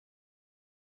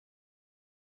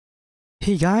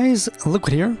Hey guys,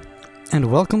 Liquid here,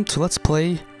 and welcome to Let's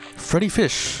Play Freddy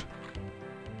Fish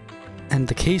and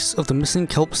the Case of the Missing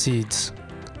Kelp Seeds.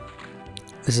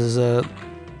 This is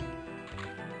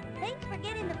Thanks for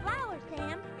getting the flowers,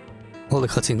 Sam. I'll let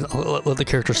the cutscene, I'll let the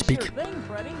characters speak. Sure thing,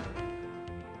 Freddy.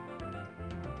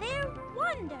 They're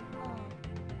wonderful.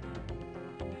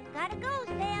 Gotta go,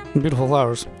 Sam. Beautiful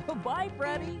flowers. Bye,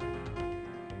 Freddy.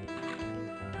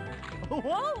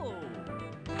 Whoa!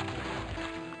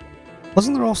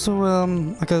 Wasn't there also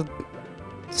like a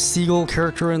seagull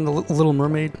character in the Little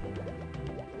Mermaid?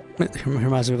 It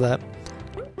reminds me of that.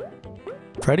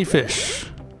 Freddy Fish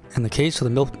and the Case of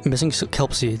the Missing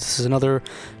Kelp Seeds. This is another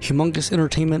humongous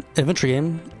entertainment adventure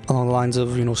game along the lines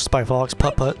of, you know, Spy Fox,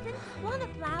 Putt Putt, Want a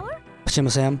flower?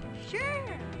 Pajama Sam.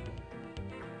 Sure.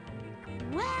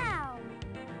 Wow.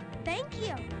 Thank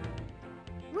you.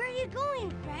 Where are you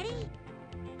going, Freddy?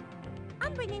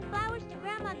 I'm bringing flowers to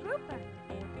Grandma Grouper.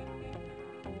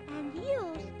 And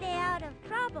you stay out of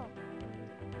trouble.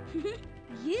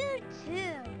 You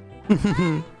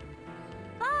too.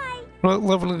 Bye.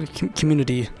 Lovely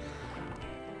community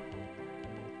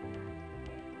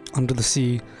under the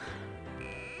sea.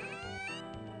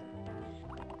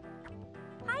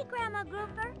 Hi, Grandma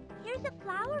Grouper. Here's a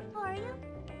flower for you.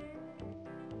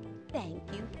 Thank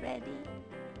you, Freddy.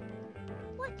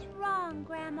 What's wrong,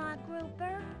 Grandma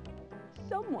Grouper?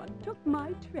 Someone took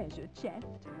my treasure chest.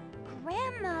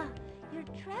 Grandma, your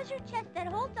treasure chest that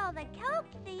holds all the kelp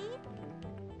seeds.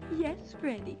 Yes,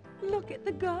 Freddy. Look at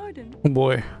the garden. Oh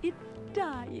boy. It's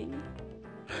dying.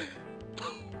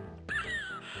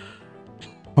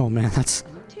 Oh man, that's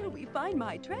Until we find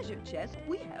my treasure chest,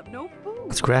 we have no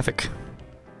food. graphic.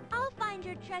 I'll find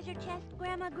your treasure chest,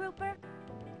 Grandma Grouper.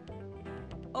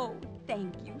 Oh,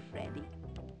 thank you, Freddy.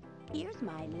 Here's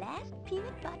my last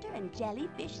peanut butter and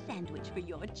jellyfish sandwich for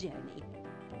your journey.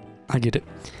 I get it.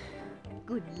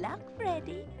 Good luck,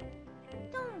 Freddy.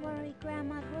 Don't worry,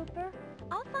 Grandma Grouper.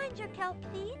 I'll find your kelp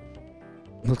seeds.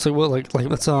 Looks like what, like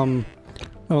that's oh,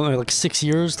 like 6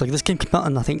 years. Like this game came out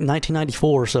in I think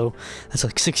 1994, so that's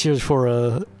like 6 years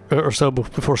before or so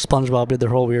before SpongeBob did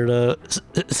their whole weird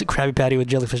Krabby Patty with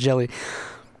jellyfish jelly.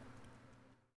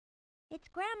 It's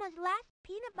Grandma's last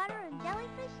peanut butter and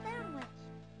jellyfish sandwich.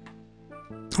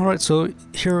 All right, so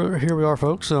here we are,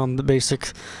 folks. The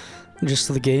basic gist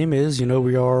of the game is, you know,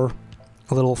 we are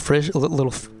a little fish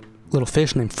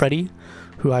named Freddy,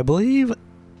 who I believe.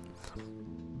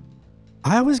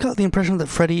 I always got the impression that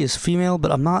Freddy is female,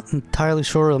 but I'm not entirely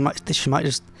sure. She might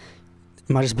just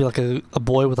be like a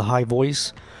boy with a high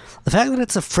voice. The fact that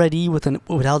it's a Freddy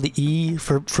without the E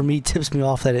for me tips me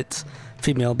off that it's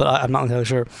female, but I'm not entirely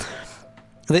sure.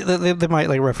 They might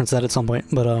like reference that at some point,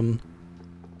 but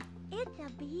It's a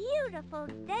beautiful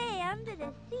day under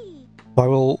the sea. I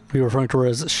will be referring to her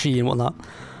as she and whatnot.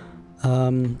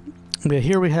 Yeah,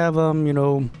 here we have you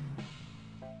know,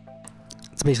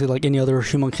 it's basically like any other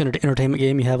humongous entertainment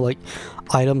game. You have like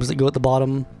items that go at the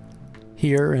bottom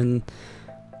here, and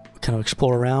kind of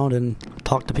explore around and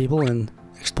talk to people and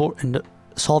explore and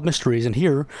solve mysteries. And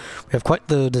here we have quite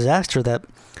the disaster that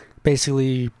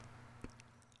basically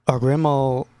our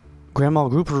Grandma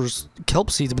Grouper's kelp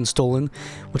seeds have been stolen,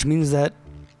 which means that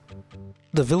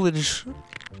the village,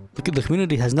 the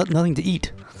community has nothing to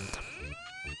eat.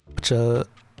 Which ooh.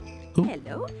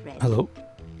 Hello, Freddy. Hello.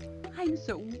 I'm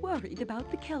so worried about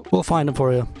the kelp. We'll find them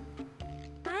for you.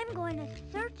 I'm going to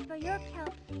search for your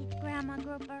kelp seeds, Grandma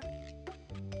Grouper.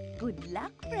 Good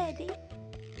luck, Freddy.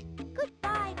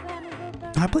 Goodbye, Grandma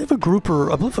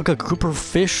Grouper. I believe like a grouper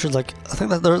fish is like, I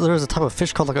think that there's a type of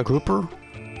fish called like a grouper.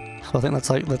 So I think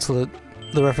that's the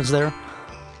reference there.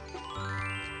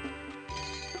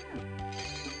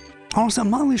 Honestly, I'm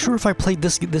not really sure if I played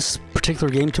this particular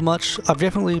game too much. I've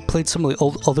definitely played some of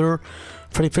the other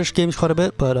Freddy Fish games quite a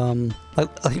bit, but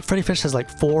I think Freddy Fish has like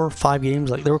 4 or 5 games.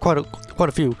 Like there were quite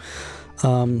a few.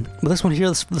 But this one here,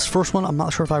 this first one, I'm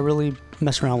not sure if I really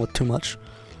mess around with too much.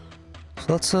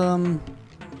 So let's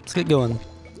get going.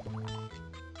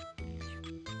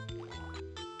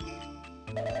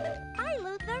 Hi,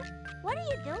 Luther. What are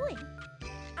you doing?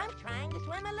 I'm trying to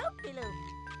swim a loop-de-loop.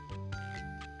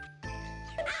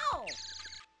 Ow!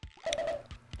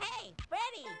 Hey,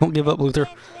 Freddy! Don't give up, Luther.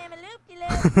 Swim a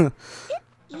loop-de-loop.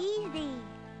 Easy.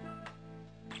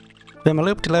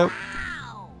 Loop-de-loop.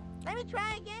 Ow! Let me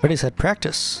try again. Freddy said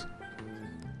practice.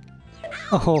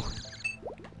 Oh.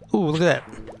 Ooh, look at that.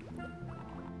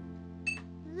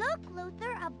 Look,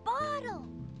 Luther, a bottle.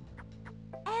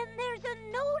 And there's a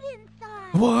note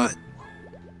inside. What?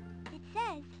 It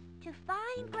says, to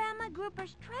find Grandma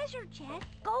Grouper's treasure chest,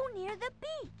 go near the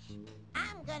beach.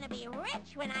 I'm gonna be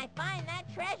rich when I find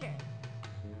that treasure.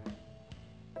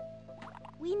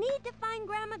 We need to find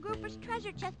Grandma Grouper's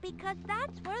treasure chest because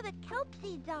that's where the kelp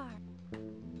seeds are.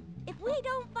 If we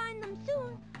don't find them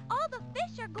soon, all the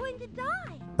fish are going to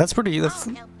die. That's pretty.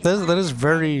 That is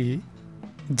very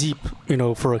deep, you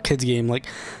know, for a kids game. Like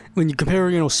when you compare,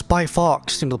 you know, Spy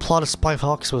Fox. You know, the plot of Spy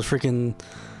Fox was freaking.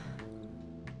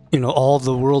 You know, all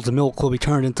the world's milk will be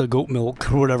turned into goat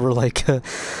milk or whatever. Like,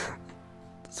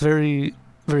 it's very,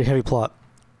 very heavy plot.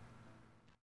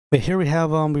 But here we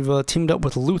have we've teamed up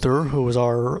with Luther, who was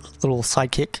our little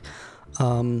sidekick. It's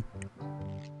one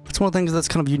of the things that's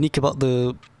kind of unique about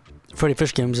the Freddy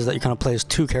Fish games is that you kind of play as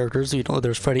two characters. You know,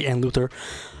 there's Freddy and Luther.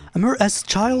 I remember as a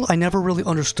child, I never really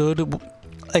understood,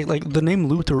 like the name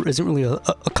Luther isn't really a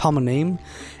common name,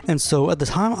 and so at the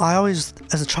time, as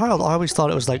a child, I always thought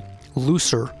it was like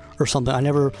Looser or something. I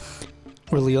never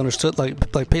really understood, like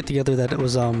put together that it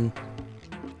was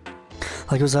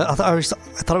like it was. I thought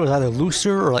it was either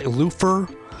Looser or like Loofer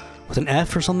with an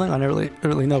F or something. I never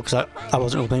really know because I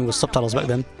wasn't really playing with subtitles back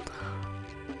then.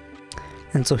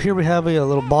 And so here we have a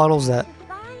little bottles that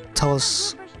tell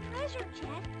us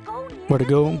where to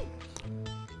go.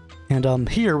 And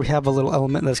here we have a little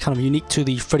element that's kind of unique to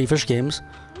the Freddy Fish games.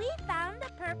 We found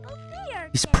the purple sea urchin.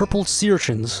 These purple sea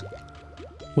urchins,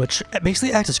 which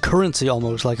basically act as currency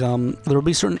almost. Like there will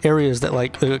be certain areas that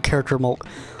like a character will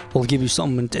give you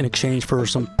something in exchange for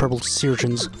some purple sea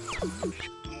urchins.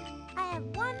 I have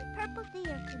one purple sea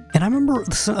urchin. And I remember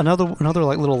another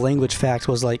like little language fact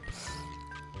was like,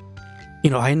 you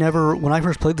know, when I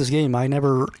first played this game, I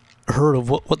never heard of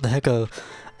what the heck a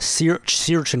sea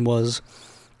urchin was.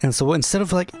 And so instead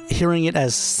of like hearing it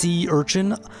as sea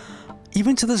urchin,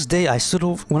 even to this day, I sort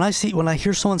of when I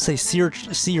hear someone say sea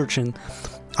urchin,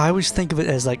 I always think of it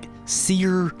as like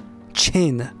seer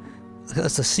chin.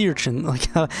 It's a sea urchin. Like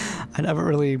I never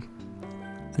really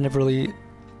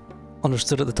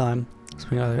understood at the time. So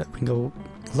we can go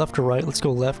left or right. Let's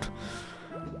go left.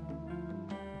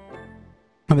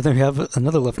 I mean, then we have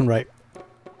another left and right.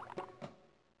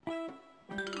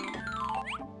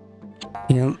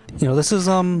 You know, this is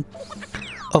of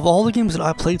all the games that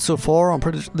I played so far,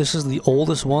 this is the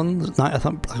oldest one.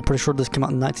 I'm pretty sure this came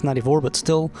out in 1994, but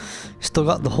still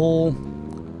got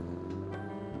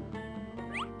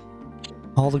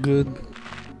all the good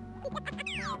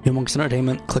humongous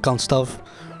entertainment. Click on stuff,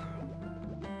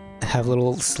 have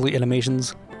little silly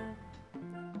animations.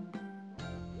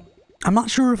 I'm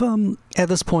not sure if at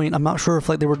this point I'm not sure if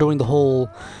like they were doing the whole.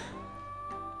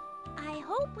 I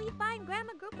hope we find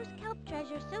Grandma Grouper's kelp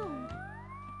treasure soon.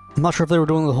 I'm not sure if they were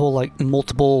doing the whole like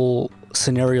multiple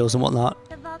scenarios and whatnot.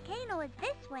 The volcano is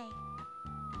this way.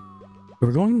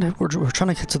 We're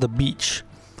trying to get to the beach.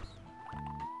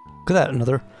 Look at that,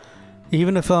 another.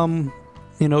 Even if you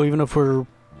know, even if we're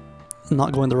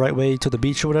not going the right way to the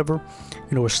beach or whatever,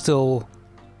 you know, we're still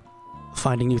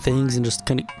finding new things and just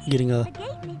kind of getting a. The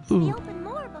gate needs to be open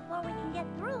more before we can get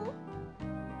through.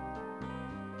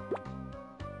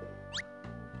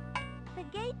 The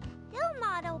gate's still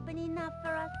not open enough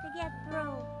for us to get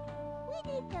through.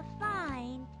 We need to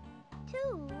find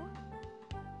 2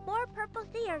 more purple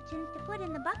sea urchins to put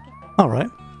in the bucket. Alright.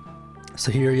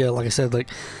 So here, yeah, like I said, like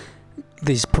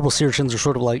these purple sea urchins are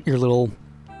sort of like your little,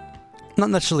 not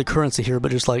necessarily currency here,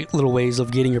 but just like little ways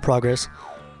of getting your progress.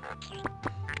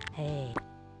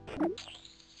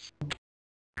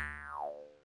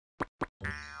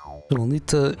 So we'll need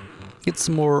to get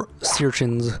some more sea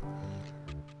urchins.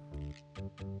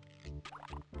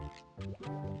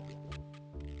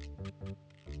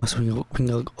 So we can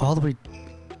go all the way.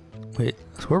 Wait,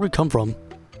 so where do we come from?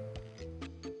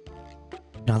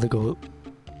 Now we're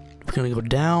gonna go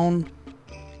down.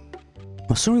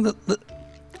 I'm assuming that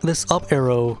this up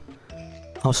arrow.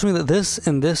 I'm assuming that this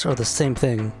and this are the same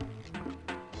thing.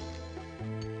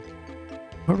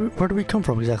 Where do we come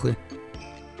from exactly?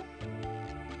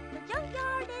 The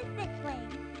junkyard is this way.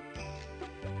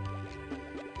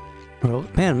 Oh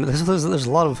man, there's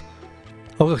a lot of.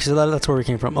 Oh, okay, so that's where we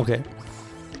came from. Okay,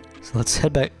 so let's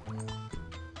head back.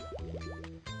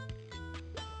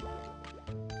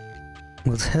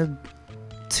 Let's head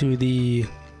to the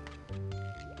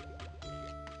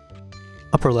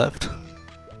upper left.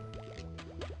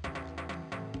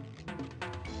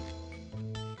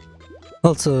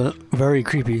 Well, it's very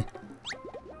creepy.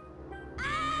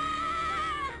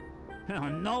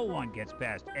 No one gets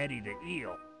past Eddie the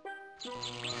Eel. But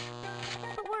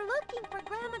we're looking for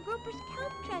Grandma Grouper's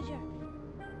kelp treasure.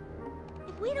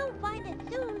 If we don't find it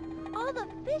soon, all the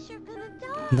fish are gonna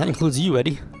die. And that includes you,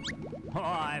 Eddie. Oh,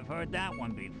 I've heard that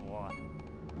one before.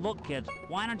 Look, kids,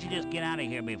 why don't you just get out of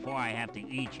here before I have to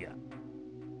eat you?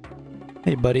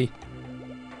 Hey, buddy.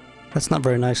 That's not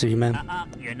very nice of you, man.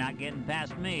 You're not getting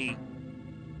past me.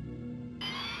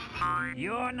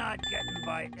 You're not getting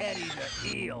by Eddie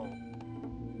the Eel.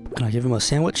 Can I give him a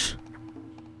sandwich?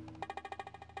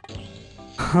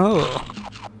 Oh.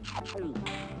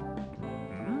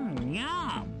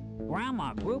 Yum!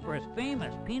 Grandma Grouper's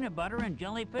famous peanut butter and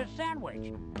jellyfish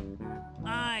sandwich.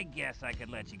 I guess I could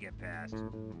let you get past.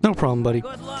 No problem, buddy.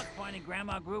 Good luck finding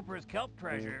Grandma Grouper's kelp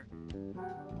treasure.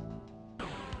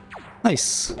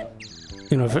 Nice.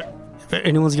 You know, if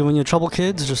anyone's giving you trouble,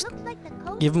 kids, just Looks like the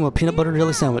coast give them a is peanut butter clearing jelly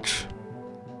out. sandwich.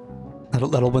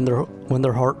 That'll win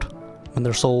their heart, win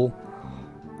their soul.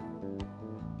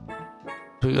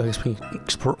 So I guess we can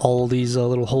explore all these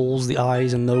little holes, the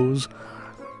eyes and nose.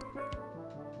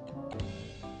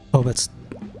 Oh, that's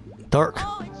dark.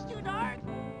 Oh, it's too dark.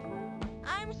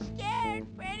 I'm scared,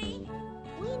 Freddy.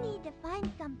 We need to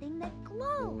find something that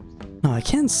glows. No, I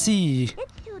can see.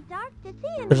 It's too dark to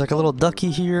see. There's like a little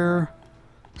ducky here,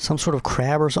 some sort of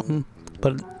crab or something,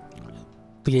 but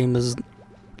the game is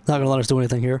not gonna let us do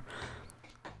anything here.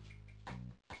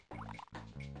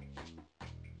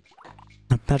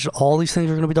 Imagine all these things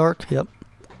are gonna be dark. Yep.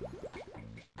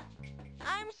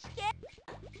 I'm scared.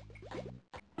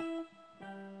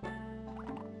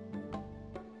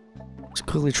 Let's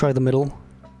quickly try the middle.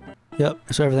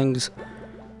 Yep. So everything's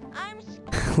I'm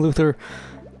scared. Luther.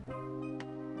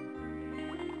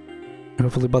 And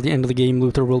hopefully by the end of the game,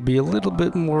 Luther will be a little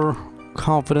bit more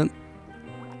confident,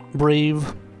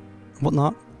 brave,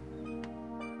 whatnot.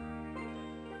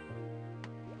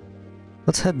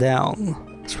 Let's head down.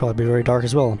 It's probably very dark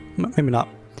as well. Maybe not.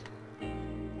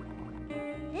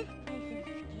 This place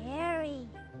is scary.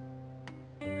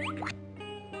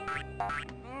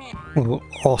 Well,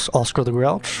 Oscar the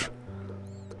Grouch.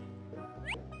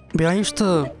 But I used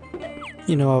to,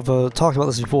 you know, I've talked about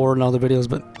this before in other videos,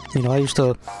 but, you know, I used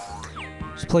to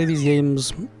just play these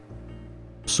games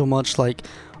so much, like,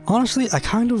 honestly, I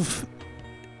kind of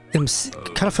feel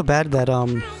bad that,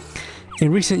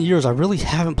 in recent years, I really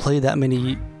haven't played that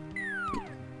many,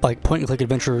 like, point-and-click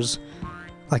adventures,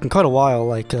 like, in quite a while.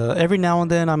 Like, every now and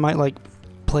then I might, like,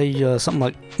 play something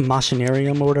like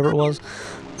Machinarium or whatever it was,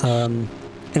 and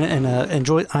I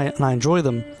enjoy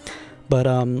them. But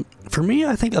for me,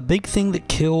 I think a big thing that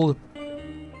killed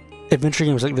adventure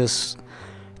games like this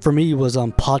for me was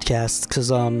podcasts,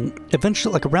 because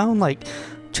eventually, like around like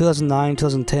 2009,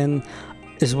 2010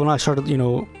 is when I started, you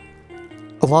know,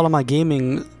 a lot of my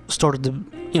gaming started to,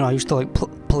 you know, I used to like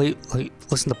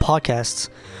listen to podcasts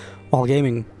while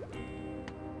gaming,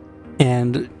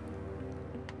 and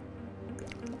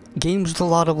games with a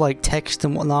lot of like text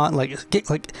and whatnot, like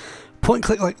point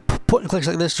and clicks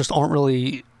like this just aren't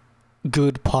really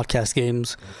good podcast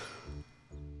games.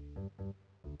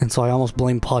 And so I almost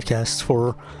blame podcasts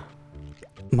for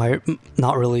my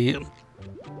not really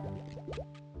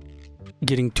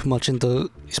getting too much into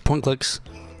these point clicks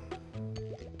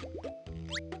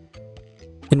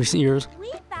in recent years.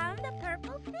 We found a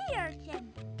purple sea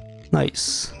urchin.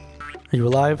 Nice. Are you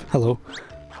alive? Hello.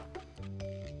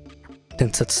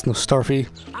 Since that's no Starfy.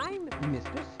 I'm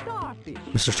Mr. Starfish.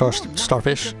 Mr.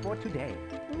 Starfish. For today.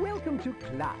 Welcome to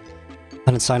class. I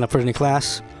didn't sign up for any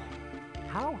class.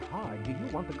 How hard do you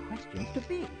want the questions to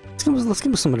be? Let's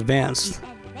give them some advanced.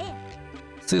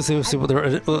 Advanced. See what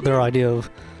their idea of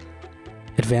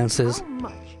advanced is. How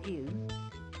much is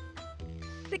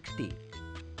 60?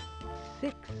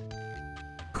 6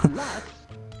 plus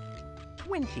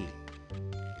 20.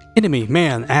 Enemy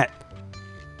man at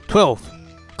 12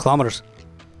 kilometers.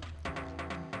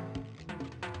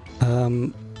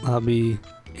 That'll be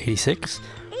 86.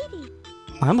 80.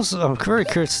 I'm very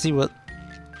curious to see what.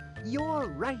 You're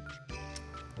right.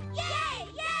 Yay!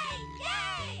 Yay!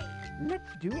 Yay!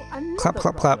 Let's do another Clap,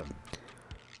 clap, clap. problem.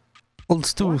 Well,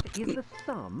 let's do. What is the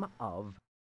sum of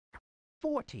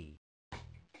 40,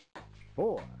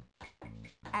 4,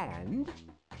 and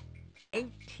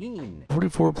 18?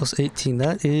 44 plus 18.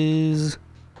 That is.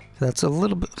 That's a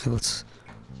little bit. Okay, let's.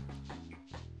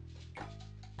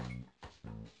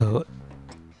 So.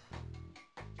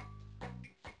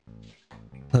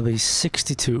 That'll be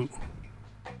 62.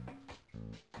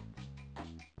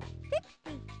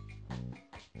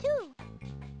 2.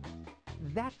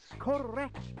 That's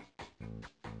correct.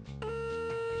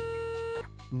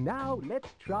 Now let's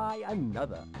try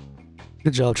another.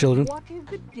 Good job, children. What is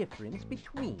the difference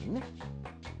between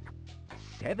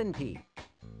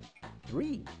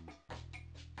 73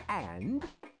 and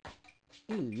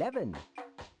 11?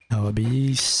 That would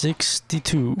be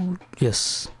 62.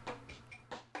 Yes.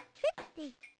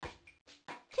 60.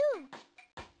 2.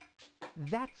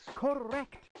 That's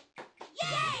correct.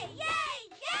 Yay! Yay!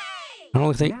 Yay! I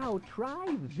don't think. Now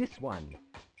try this one.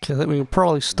 Okay, let me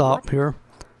probably stop here.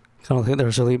 I don't think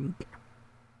there's really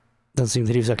Doesn't seem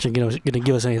that he was actually gonna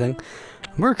give us anything.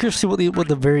 We're curious to see what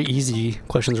the very easy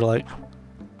questions are like.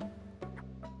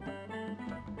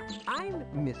 I'm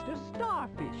Mr.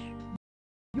 Starfish,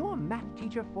 your math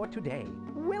teacher for today.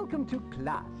 Welcome to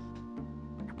class.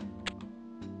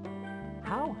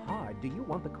 How hard do you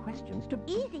want the questions to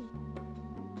be? Easy.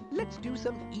 Let's do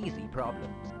some easy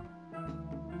problems.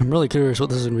 I'm really curious what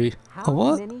this is gonna be. How Oh,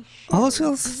 what? many Oh,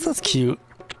 shells that's cute.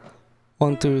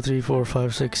 1, 2, 3, 4,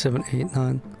 5, 6, 7, 8,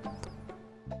 9.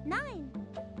 9.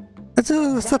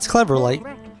 That's clever. Like,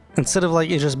 correct. instead of like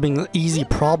it just being an easy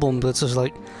problem, it's just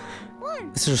like 1.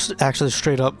 it's just actually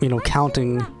straight up, you know,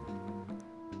 counting,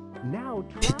 Now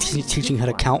try teaching this how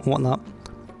to one. count and whatnot.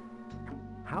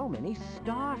 How many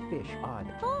starfish are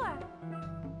there? 4.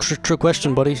 True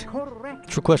question, buddy. Correct.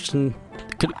 True question.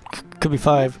 Could be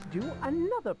 5. Let's do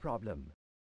another problem.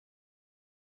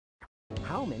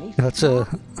 How many? That's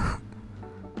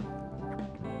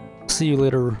see you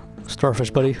later,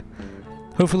 starfish buddy.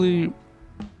 Hopefully,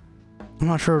 I'm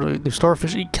not sure. Do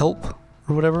starfish eat kelp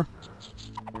or whatever?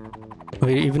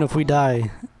 Wait, even if we die,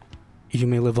 you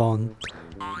may live on.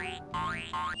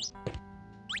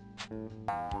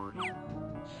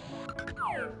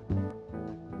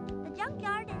 The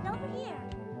junkyard is over here.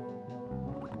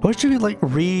 Why should you like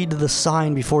read the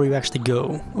sign before you actually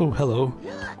go? Oh, hello.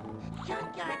 Look,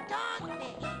 junkyard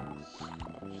dogfish.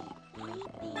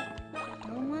 Sleepy.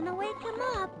 Don't want to wake him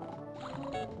up.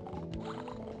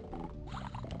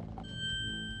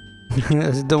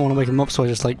 I just don't want to wake him up, so I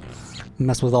just like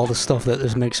mess with all the stuff that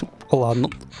just makes a lot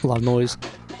of noise.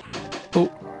 Oh,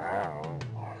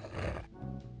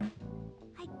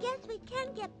 I guess we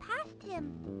can get past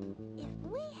him. If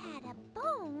we had a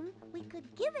bone, we could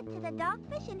give it to the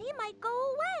dogfish and he might go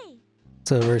away.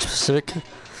 it's very specific.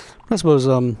 I suppose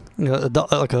you know,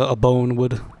 like a bone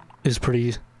is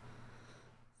pretty.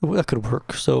 That could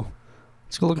work. So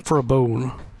let's go looking for a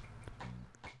bone.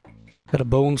 Got a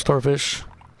bone, starfish.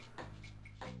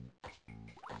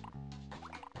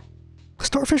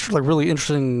 Starfish are like really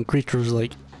interesting creatures.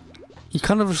 Like you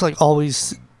kind of just like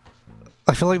always.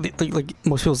 I feel like like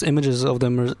most people's images of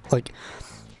them are like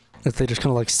that they just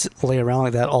kind of like lay around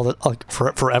like that all the like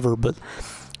forever. But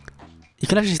you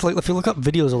can actually like if you look up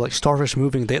videos of like starfish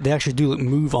moving, they actually do like,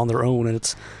 move on their own, and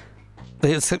it's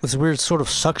like this weird sort of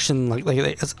suction. Like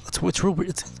it's real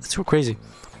it's real crazy.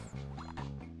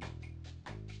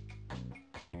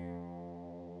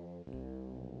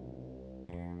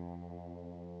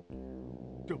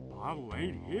 The bottle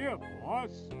ain't here, boss.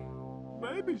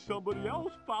 Maybe somebody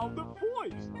else found the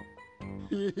voice.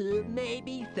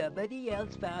 Maybe somebody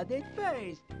else found it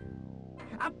first.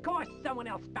 Of course someone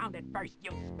else found it first,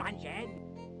 you spongehead.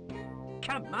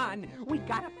 Come on, we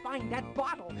gotta find that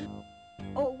bottle.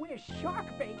 Oh, we're shark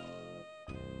bait.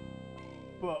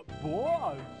 But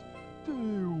boss,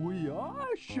 we are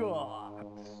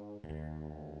sharks.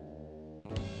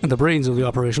 And the brains of the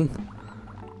operation.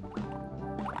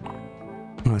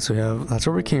 Alright, so yeah, that's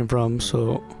where we came from.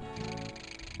 So, what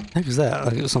the heck is that?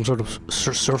 Like some sort of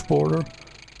surfboard or?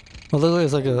 Well, literally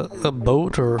it's like a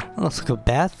boat or it's like a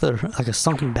bath or like a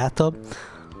sunken bathtub.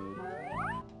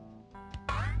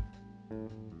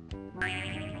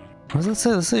 What does that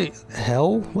say? Does it say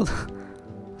hell? What?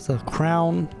 It's a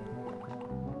crown.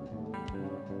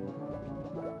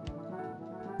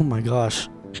 Oh my gosh.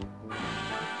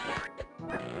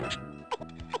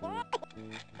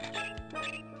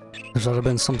 There's either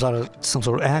been some sort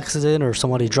of accident or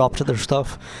somebody dropped their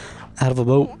stuff out of a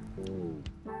boat.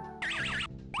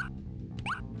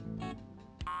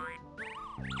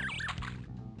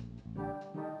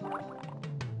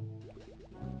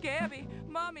 Gabby,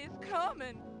 Mommy's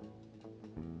coming.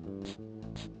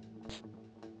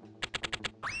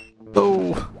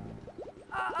 Oh,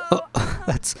 Uh-oh.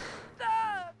 that's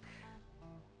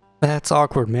Stuck.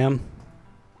 awkward, ma'am.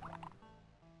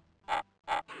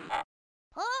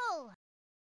 Pull! Oh,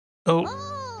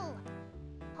 Pull!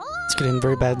 Pull! it's getting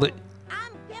very badly.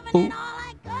 I'm giving Ooh. it all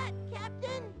I got,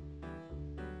 Captain.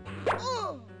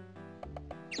 Ooh.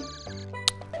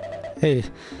 Hey,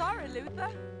 Sorry, Luther.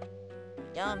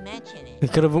 Don't mention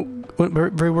it could have went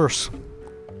very worse.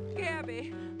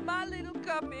 Gabby, my little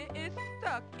guppy is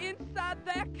stuck inside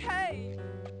that cave,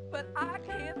 but I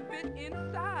can't fit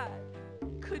inside.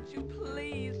 Could you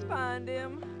please find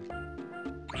him?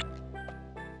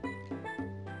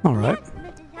 All right. Yes,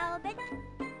 Mrs. Halibut.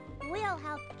 We'll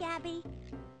help Gabby.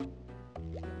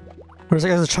 Whereas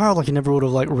like as a child, like you never would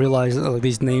have like realized that like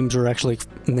these names are actually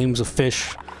like, names of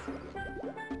fish.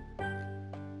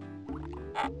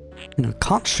 You know,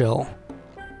 conch shell.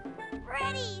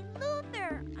 Freddy,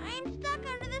 Luther, I'm stuck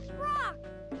under this rock.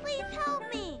 Please help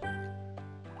me.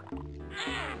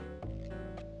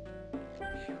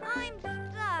 I'm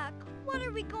stuck. What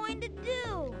are we going to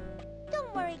do?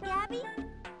 Don't worry, Gabby.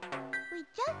 We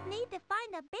just need to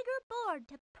find a bigger board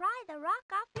to pry the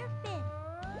rock off your fin.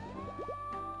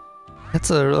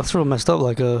 That's real messed up.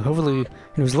 Like, hopefully,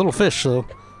 it was a little fish, so.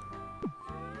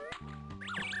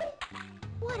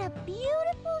 What a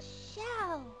beautiful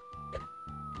shell.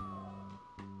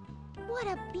 What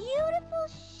a beautiful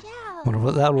shell.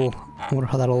 Wonder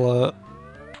how that'll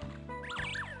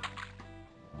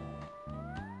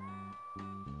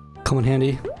come in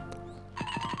handy.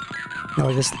 No,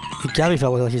 I guess Gabby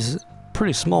felt like he's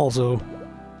pretty small, so.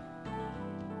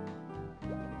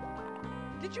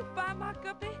 Did you find my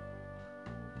guppy?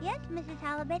 Yes, Mrs.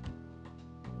 Halibut.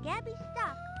 Gabby's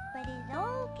stuck, but he's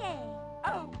okay.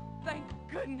 Oh, thank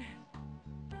goodness.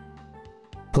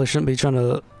 Probably shouldn't be trying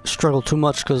to struggle too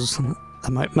much, because I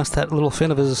might mess that little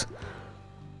fin of his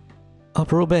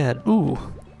up real bad. Ooh.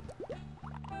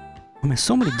 I mean,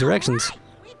 so many directions.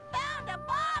 We found a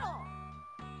bottle.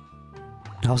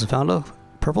 I also found a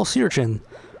purple sea urchin.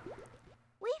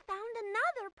 We found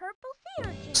another purple sea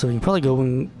urchin. So you can probably go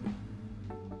and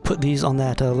put these on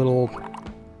that little,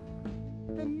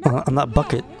 The note on that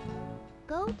bucket. said,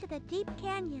 go to the deep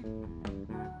canyon.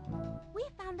 We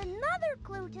found another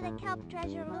clue to the kelp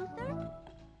treasure, Luther.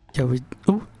 Yeah,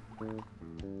 ooh.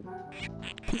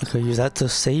 Okay, use that to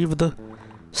save the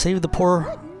poor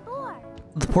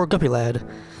Wooden board. guppy lad.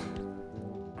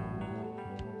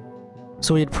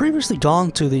 So we had previously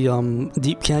gone to the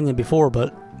deep canyon before,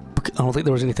 but I don't think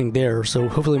there was anything there. So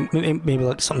hopefully, maybe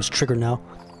like something's triggered now.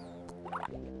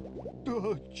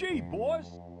 Gee, boss,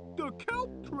 the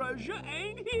kelp treasure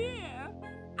ain't here.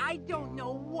 I don't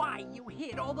know why you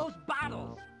hid all those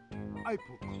bottles. I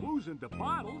put clues into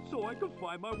bottles so I could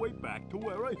find my way back to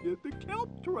where I hid the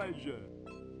kelp treasure.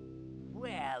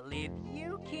 Well, if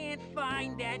you can't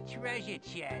find that treasure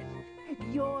chest,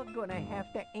 you're gonna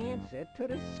have to answer to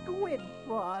the squid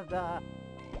father.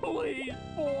 Please,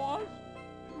 boss,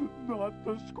 not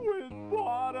the squid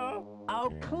father.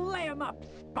 Oh, clam up,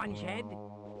 spongehead.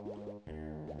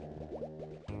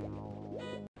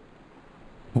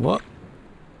 What?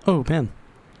 Oh man.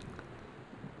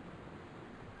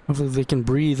 Hopefully they can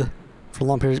breathe for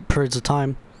long periods of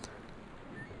time.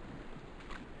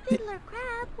 Fiddler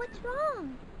Crab, what's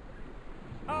wrong?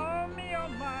 Oh me, oh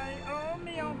my, oh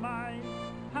me, oh my.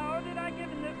 How did I get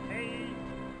in this cage?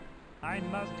 I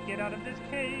must get out of this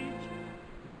cage.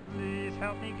 Please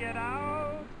help me get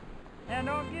out, and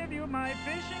I'll give you my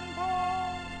fishing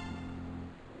pole.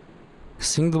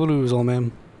 Sing the blues, old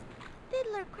man.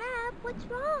 Fiddler Crab, what's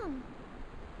wrong?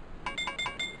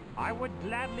 I would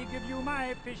gladly give you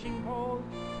my fishing pole,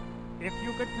 if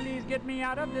you could please get me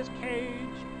out of this cage.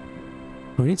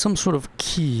 We need some sort of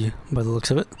key, by the looks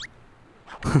of it.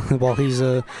 While he's,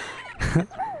 with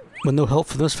no help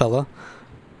from this fella.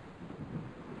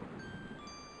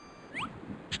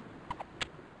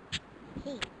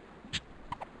 You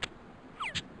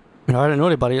know, I didn't know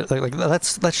anybody, like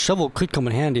that shovel could come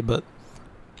in handy, but...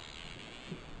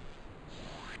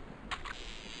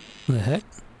 What the heck?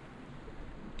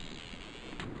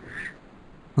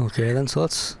 Okay, then, so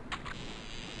let's...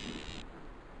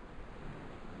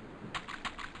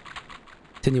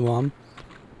 continue on.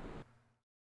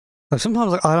 Like,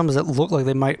 sometimes, like, items that look like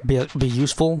they might be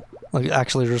useful, like,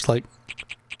 actually just like...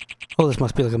 Oh, this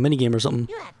must be like a minigame or something.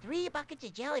 You have 3 buckets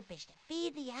of jellyfish to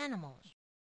feed the animals.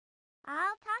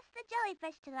 I'll toss the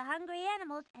jellyfish to the hungry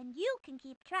animals, and you can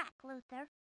keep track, Luther.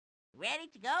 Ready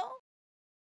to go?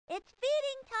 It's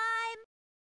feeding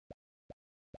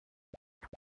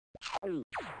time!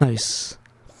 Nice.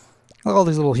 Like, all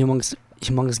these little humongous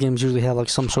games usually have like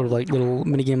some sort of like little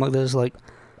mini game like this. Like,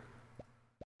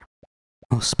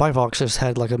 Spy Fox just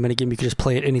had like a mini game you could just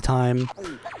play at any time. Look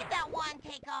at that one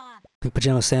take off! Like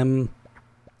Pajama Sam.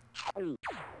 I don't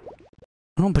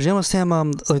know, Pajama Sam.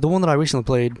 Like the one that I recently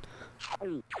played.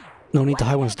 No need to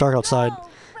hide when it's dark outside.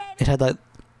 It had that.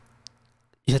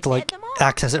 You had to like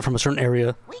access it from a certain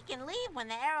area. We can leave when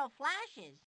the arrow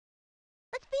flashes.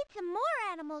 Let's feed some more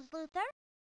animals, Luther.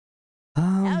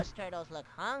 Those turtles look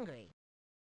hungry.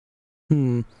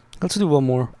 Let's do one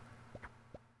more.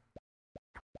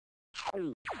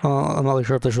 I'm not really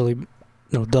sure if this really,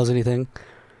 does anything.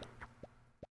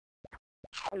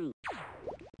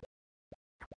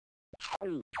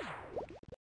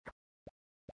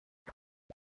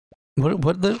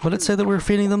 What did it say that we were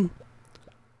feeding them?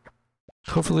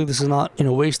 Hopefully this is not,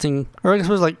 wasting, or I guess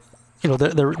it was like,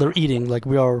 they're eating, like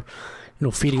we are,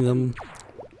 feeding them,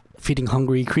 feeding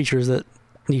hungry creatures that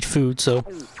need food, so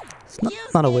it's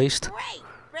not a waste. Great,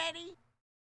 Freddy.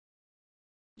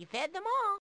 You fed them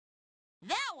all.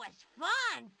 That was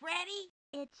fun, Freddy. Freddy?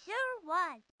 It sure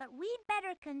was, but we'd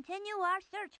better continue our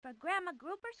search for Grandma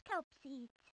Grouper's kelp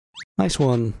seeds. Nice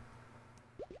one.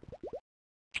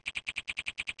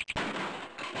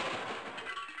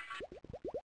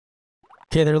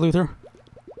 Okay there, Luther.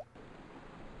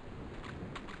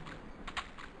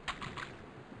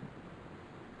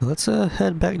 Let's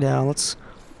head back down. Let's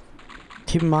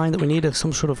keep in mind that we need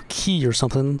some sort of key or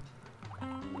something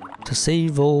to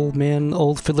save old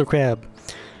Fiddler Crab.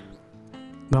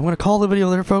 But I'm gonna call the video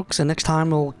there, folks, and next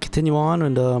time we'll continue on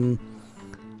and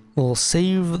we'll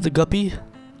save the guppy,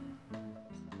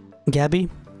 Gabby,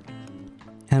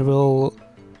 and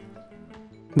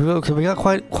we got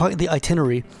quite the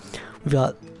itinerary. We've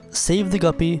got save the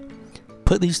guppy,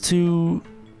 put these two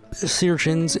sea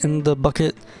urchins in the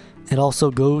bucket, and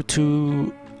also go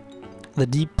to the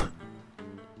deep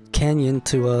canyon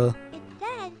to It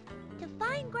says to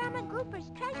find Grandma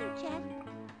Grouper's treasure chest,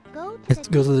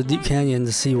 go to the deep canyon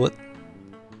to see what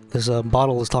this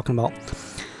bottle is talking about.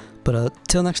 But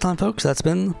till next time, folks, that's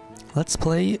been Let's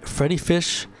Play Freddy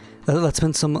Fish. Let's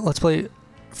Play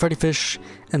Freddy Fish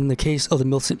in the case of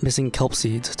the missing kelp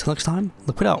seeds. Till next time,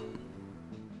 look it out.